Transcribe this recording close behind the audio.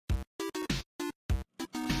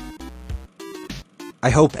I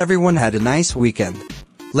hope everyone had a nice weekend.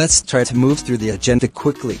 Let's try to move through the agenda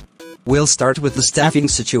quickly. We'll start with the staffing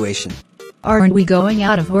situation. Aren't we going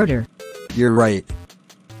out of order? You're right.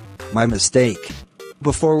 My mistake.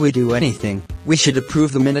 Before we do anything, we should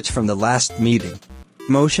approve the minutes from the last meeting.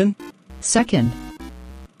 Motion? Second.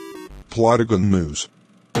 Political news.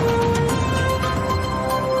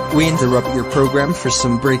 We interrupt your program for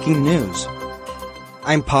some breaking news.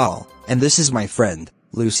 I'm Paul, and this is my friend,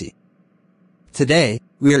 Lucy. Today,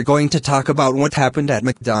 we are going to talk about what happened at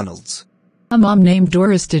McDonald's. A mom named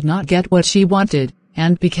Doris did not get what she wanted,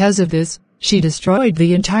 and because of this, she destroyed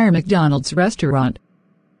the entire McDonald's restaurant.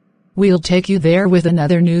 We'll take you there with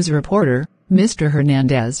another news reporter, Mr.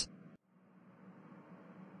 Hernandez.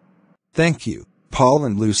 Thank you, Paul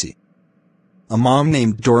and Lucy. A mom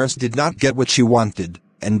named Doris did not get what she wanted,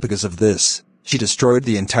 and because of this, she destroyed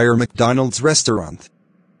the entire McDonald's restaurant.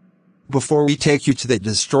 Before we take you to the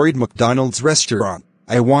destroyed McDonald's restaurant,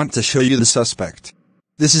 I want to show you the suspect.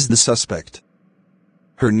 This is the suspect.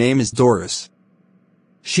 Her name is Doris.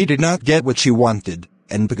 She did not get what she wanted,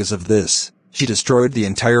 and because of this, she destroyed the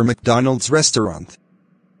entire McDonald's restaurant.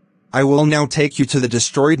 I will now take you to the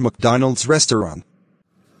destroyed McDonald's restaurant.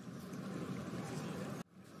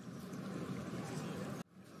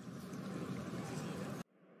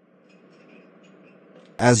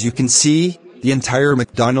 As you can see, the entire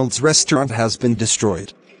McDonald's restaurant has been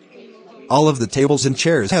destroyed. All of the tables and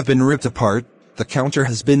chairs have been ripped apart, the counter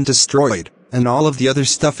has been destroyed, and all of the other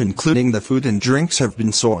stuff including the food and drinks have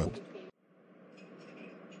been soiled.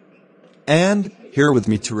 And, here with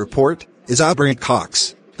me to report, is Aubrey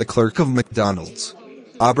Cox, the clerk of McDonald's.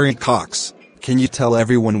 Aubrey Cox, can you tell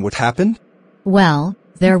everyone what happened? Well,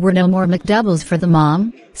 there were no more McDoubles for the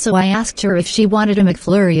mom, so I asked her if she wanted a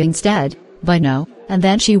McFlurry instead, but no, and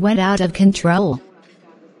then she went out of control.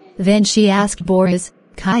 Then she asked Boris,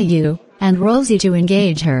 Caillou, and Rosie to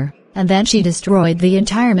engage her, and then she destroyed the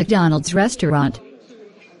entire McDonald's restaurant.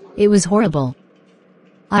 It was horrible.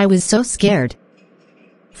 I was so scared.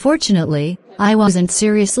 Fortunately, I wasn't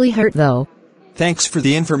seriously hurt though. Thanks for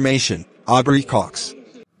the information, Aubrey Cox.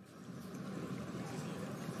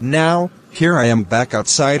 Now, here I am back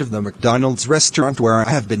outside of the McDonald's restaurant where I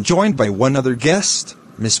have been joined by one other guest,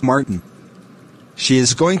 Miss Martin. She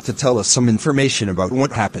is going to tell us some information about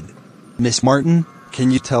what happened. Miss Martin,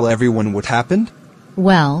 can you tell everyone what happened?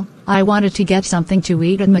 Well, I wanted to get something to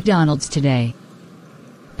eat at McDonald's today.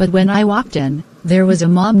 But when I walked in, there was a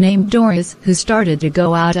mom named Doris who started to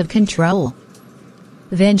go out of control.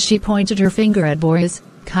 Then she pointed her finger at Boris,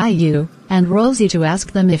 Caillou, and Rosie to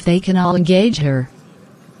ask them if they can all engage her.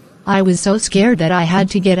 I was so scared that I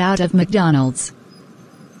had to get out of McDonald's.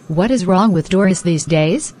 What is wrong with Doris these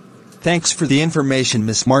days? Thanks for the information,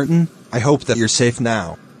 Miss Martin. I hope that you're safe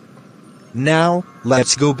now. Now,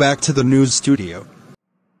 let's go back to the news studio.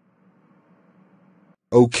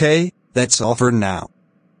 Okay, that's all for now.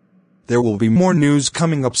 There will be more news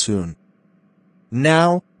coming up soon.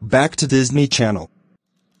 Now, back to Disney Channel.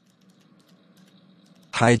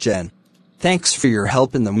 Hi Jen. Thanks for your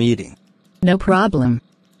help in the meeting. No problem.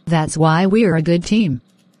 That's why we're a good team.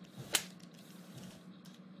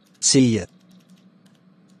 See ya.